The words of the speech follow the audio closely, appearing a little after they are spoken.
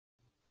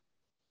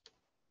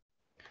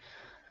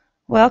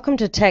Welcome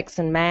to Text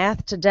and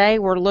Math. Today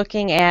we're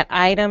looking at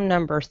item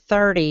number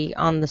 30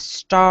 on the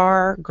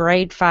STAAR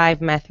Grade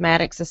 5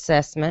 Mathematics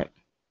Assessment.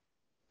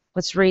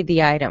 Let's read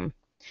the item.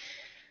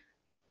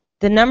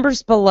 The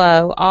numbers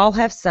below all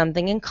have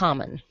something in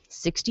common: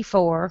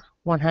 64,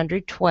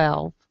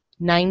 112,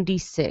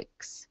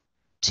 96,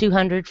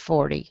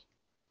 240,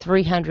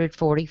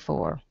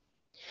 344.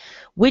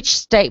 Which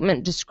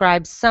statement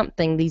describes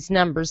something these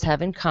numbers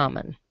have in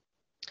common?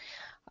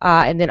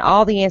 And then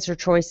all the answer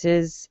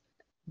choices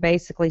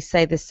basically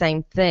say the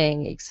same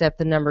thing, except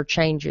the number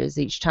changes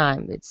each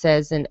time. It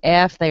says in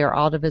F they are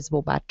all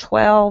divisible by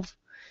 12,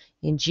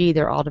 in G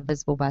they're all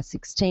divisible by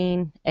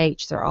 16,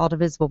 H they're all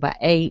divisible by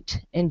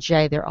 8, and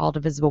J they're all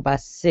divisible by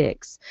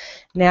 6.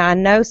 Now I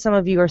know some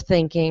of you are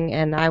thinking,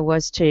 and I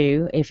was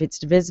too, if it's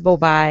divisible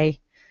by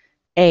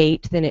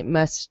 8 then it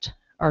must,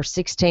 or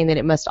 16, then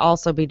it must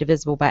also be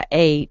divisible by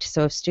 8.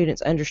 So if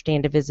students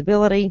understand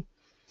divisibility,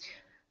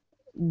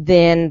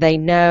 then they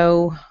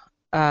know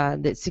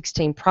that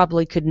 16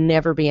 probably could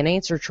never be an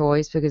answer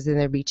choice, because then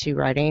there'd be two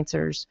right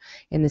answers.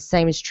 And the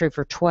same is true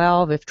for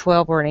 12. If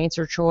 12 were an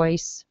answer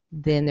choice,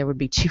 then there would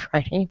be two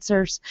right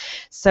answers.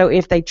 So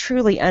if they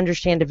truly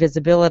understand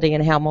divisibility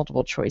and how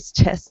multiple choice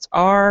tests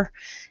are,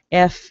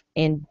 F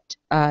and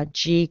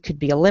G could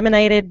be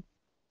eliminated.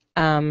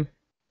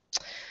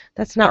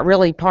 That's not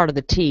really part of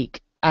the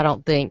TEK, I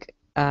don't think,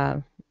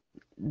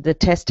 the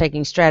test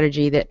taking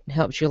strategy that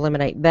helps you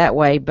eliminate that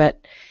way, but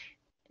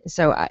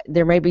so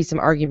there may be some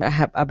argument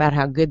about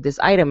how good this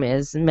item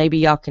is, and maybe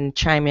y'all can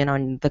chime in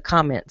on the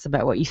comments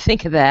about what you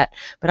think of that.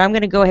 But I'm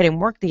going to go ahead and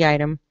work the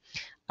item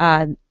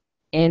and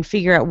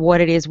figure out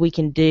what it is we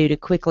can do to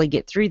quickly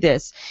get through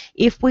this.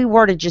 If we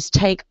were to just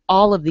take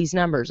all of these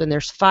numbers, and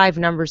there's 5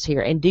 numbers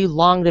here, and do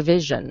long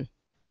division,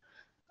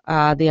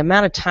 the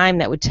amount of time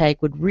that would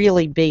take would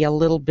really be a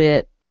little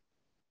bit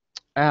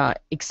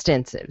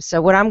extensive.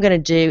 So what I'm going to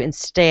do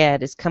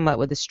instead is come up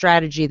with a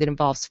strategy that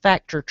involves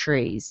factor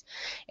trees,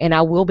 and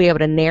I will be able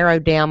to narrow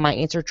down my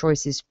answer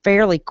choices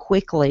fairly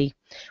quickly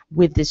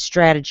with this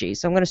strategy.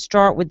 So I'm going to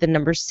start with the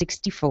number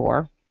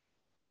 64,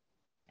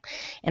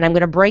 and I'm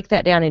going to break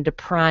that down into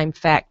prime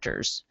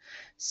factors.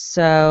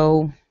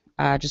 So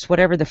just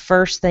whatever the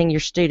first thing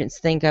your students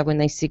think of when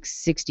they see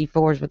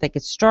 64 is what they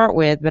could start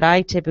with, but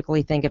I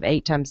typically think of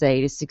 8 times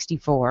 8 is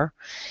 64,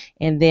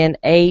 and then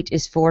 8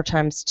 is 4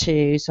 times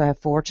 2, so I have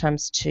 4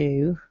 times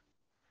 2,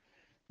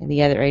 and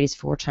the other 8 is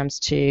 4 times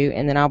 2,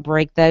 and then I'll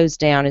break those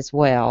down as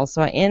well.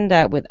 So I end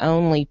up with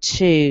only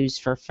 2's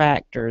for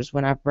factors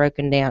when I've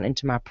broken down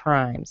into my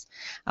primes.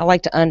 I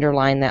like to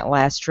underline that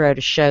last row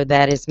to show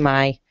that is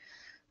my,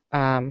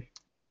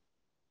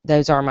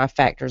 those are my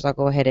factors. I'll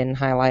go ahead and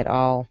highlight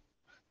all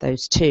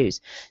those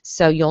 2's.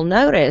 So you'll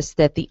notice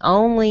that the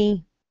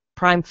only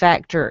prime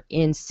factor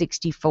in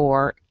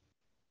 64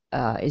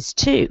 is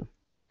 2.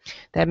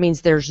 That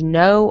means there's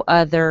no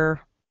other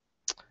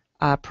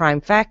prime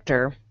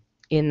factor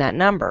in that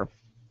number.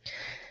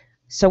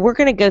 So we're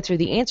going to go through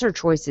the answer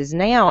choices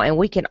now, and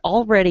we can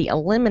already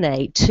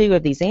eliminate 2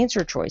 of these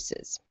answer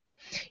choices.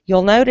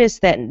 You'll notice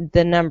that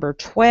the number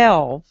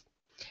 12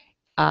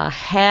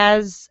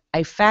 has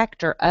a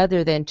factor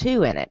other than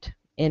 2 in it.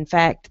 In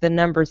fact, the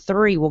number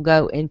 3 will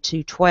go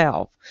into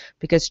 12,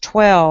 because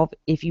 12,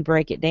 if you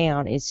break it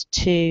down, is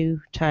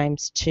 2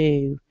 times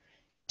 2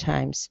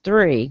 times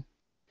 3.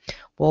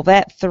 Well,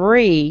 that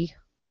 3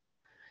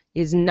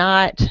 is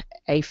not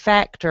a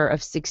factor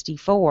of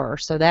 64,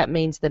 so that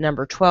means the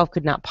number 12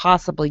 could not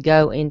possibly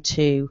go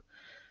into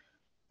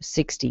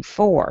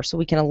 64. So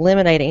we can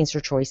eliminate answer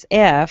choice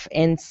F,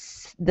 and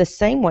the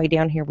same way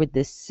down here with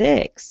this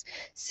 6.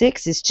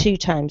 6 is 2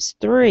 times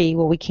 3.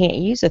 Well, we can't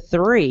use a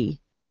 3.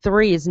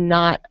 3 is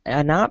not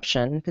an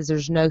option because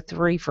there's no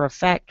 3 for a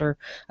factor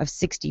of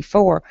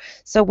 64.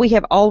 So we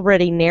have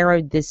already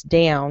narrowed this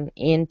down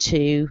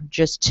into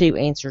just 2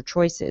 answer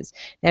choices.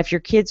 Now if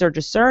your kids are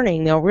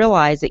discerning, they'll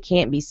realize it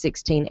can't be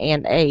 16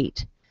 and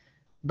 8.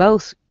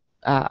 Both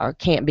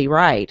can't be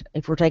right.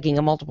 If we're taking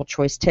a multiple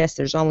choice test,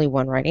 there's only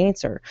one right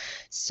answer.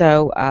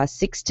 So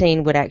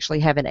 16 would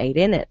actually have an 8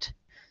 in it.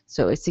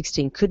 So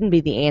 16 couldn't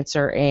be the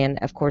answer, and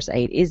of course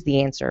 8 is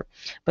the answer.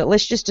 But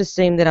let's just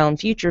assume that on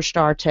future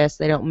STAAR tests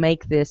they don't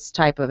make this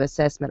type of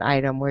assessment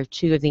item where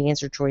 2 of the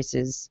answer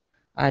choices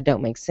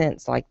don't make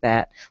sense like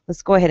that.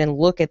 Let's go ahead and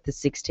look at the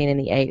 16 and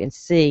the 8 and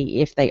see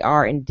if they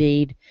are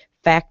indeed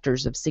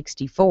factors of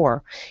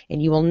 64.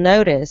 And you will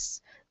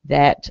notice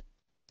that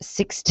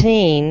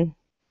 16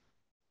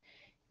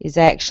 is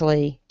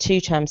actually 2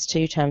 times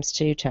 2 times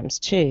 2 times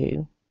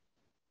 2.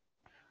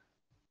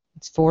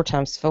 It's 4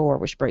 times 4,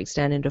 which breaks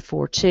down into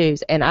 4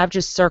 2's, and I've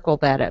just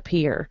circled that up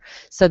here.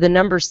 So the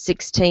number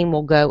 16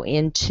 will go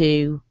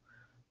into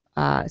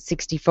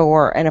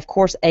 64, and of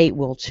course 8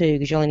 will too,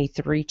 because you only need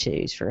 3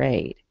 2's for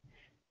 8.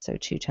 So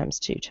 2 times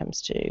 2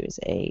 times 2 is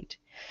 8.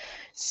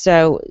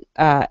 So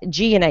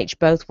G and H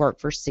both work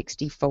for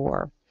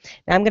 64.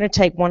 Now I'm going to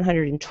take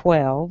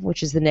 112,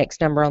 which is the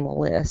next number on the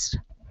list.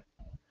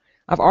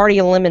 I've already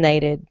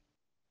eliminated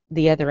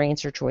the other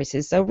answer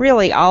choices. So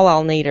really all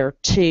I'll need are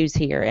 2's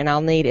here, and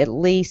I'll need at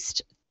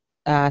least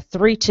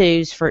 3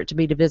 2's for it to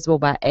be divisible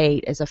by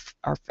 8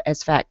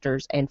 as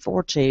factors, and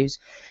 4 2's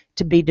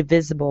to be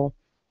divisible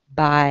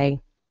by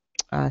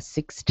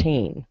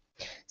 16.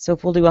 So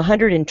if we'll do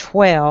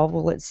 112,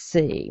 well, let's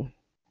see.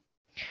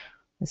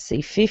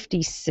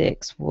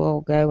 56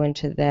 will go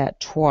into that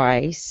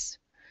twice.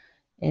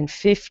 And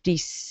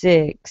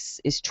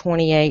 56 is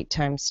 28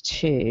 times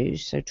 2.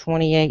 So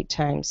 28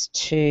 times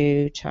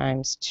 2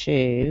 times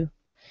 2,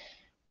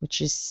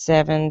 which is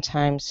 7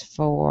 times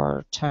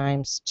 4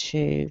 times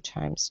 2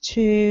 times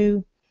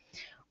 2,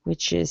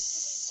 which is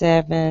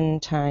 7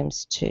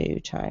 times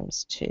 2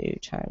 times 2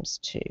 times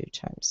 2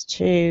 times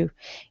 2.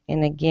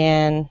 And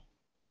again,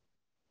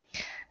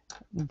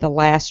 the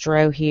last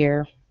row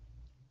here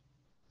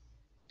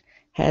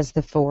has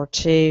the 4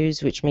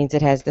 2's, which means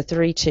it has the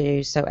 3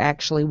 2's. So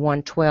actually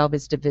 112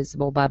 is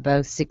divisible by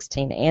both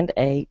 16 and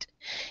 8.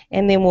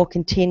 And then we'll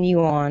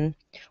continue on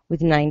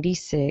with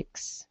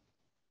 96.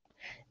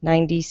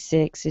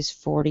 96 is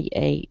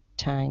 48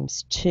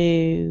 times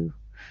 2,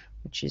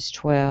 which is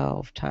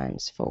 12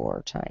 times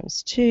 4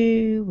 times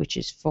 2, which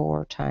is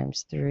 4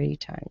 times 3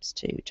 times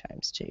 2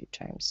 times 2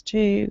 times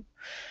 2.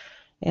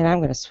 And I'm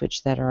going to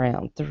switch that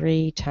around.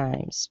 3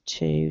 times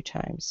 2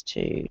 times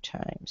 2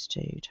 times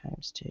 2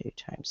 times 2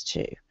 times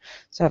 2.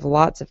 So I have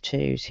lots of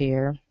 2's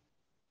here.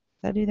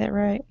 Did I do that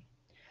right?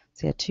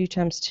 So I have 2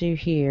 times 2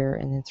 here,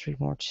 and then 3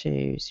 more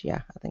 2's.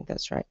 Yeah, I think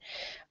that's right.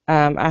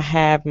 I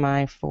have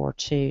my 4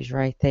 2's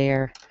right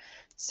there.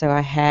 So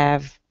I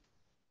have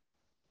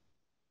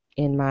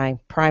in my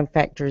prime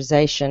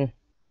factorization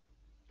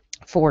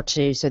 4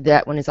 2. So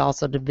that one is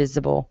also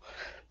divisible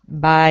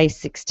by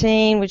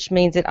 16, which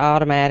means it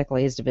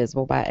automatically is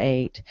divisible by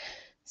 8.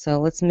 So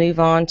let's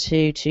move on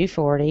to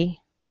 240.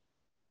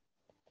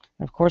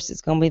 Of course,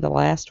 it's going to be the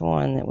last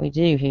one that we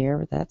do here,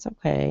 but that's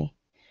okay.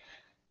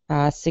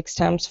 6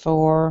 times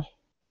 4,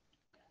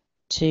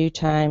 2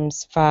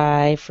 times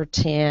 5 for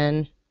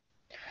 10.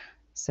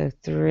 So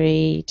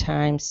 3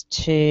 times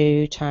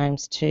 2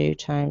 times 2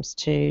 times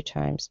 2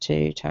 times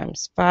 2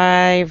 times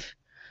 5.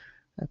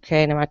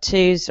 Okay, now my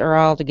 2's are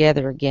all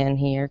together again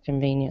here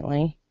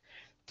conveniently.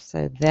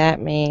 So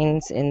that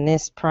means in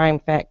this prime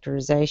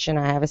factorization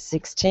I have a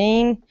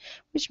 16,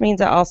 which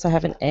means I also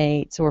have an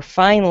 8. So we're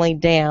finally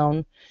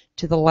down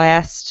to the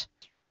last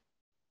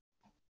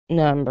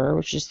number,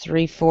 which is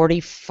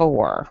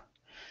 344.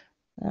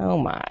 Oh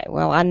my.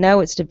 Well, I know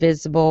it's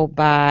divisible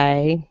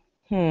by,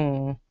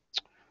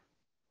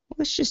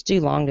 let's just do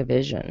long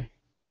division.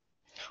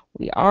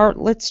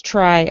 Let's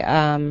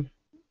try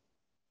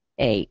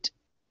 8.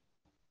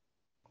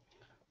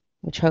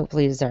 Which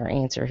hopefully is our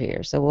answer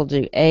here. So we'll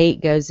do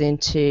 8 goes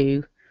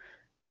into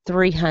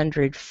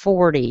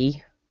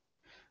 340.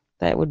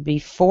 That would be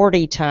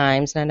 40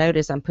 times. Now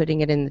notice I'm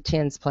putting it in the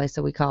tens place,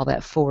 so we call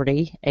that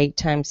 40. 8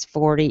 times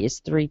 40 is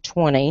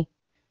 320.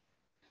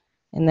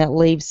 And that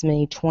leaves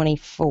me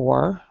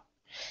 24.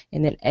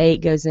 And then 8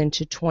 goes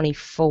into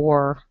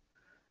 24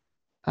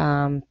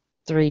 3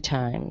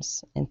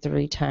 times. And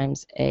 3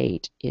 times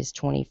 8 is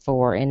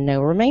 24 and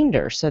no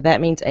remainder. So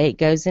that means 8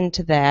 goes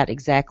into that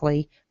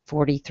exactly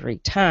 43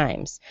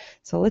 times.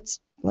 So let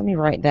me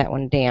write that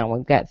one down.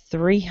 We've got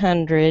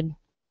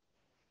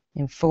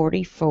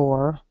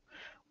 344,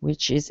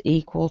 which is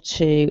equal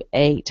to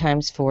 8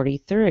 times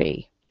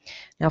 43.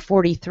 Now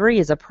 43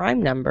 is a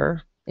prime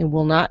number and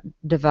will not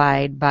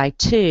divide by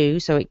 2,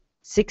 so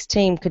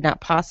 16 could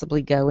not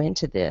possibly go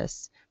into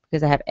this.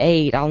 Because I have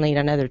 8, I'll need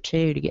another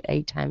 2 to get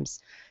 8 times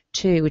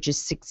 2, which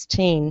is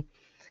 16,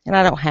 and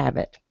I don't have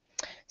it.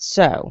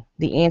 So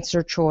the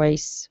answer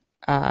choice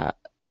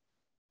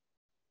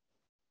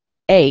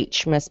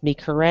H must be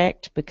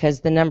correct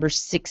because the number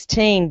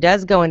 16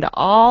 does go into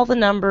all the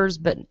numbers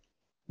but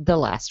the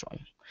last one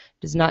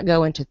does not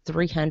go into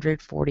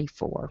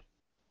 344.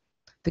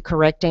 The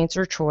correct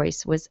answer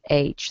choice was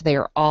H. They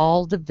are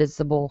all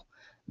divisible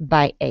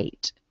by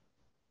 8.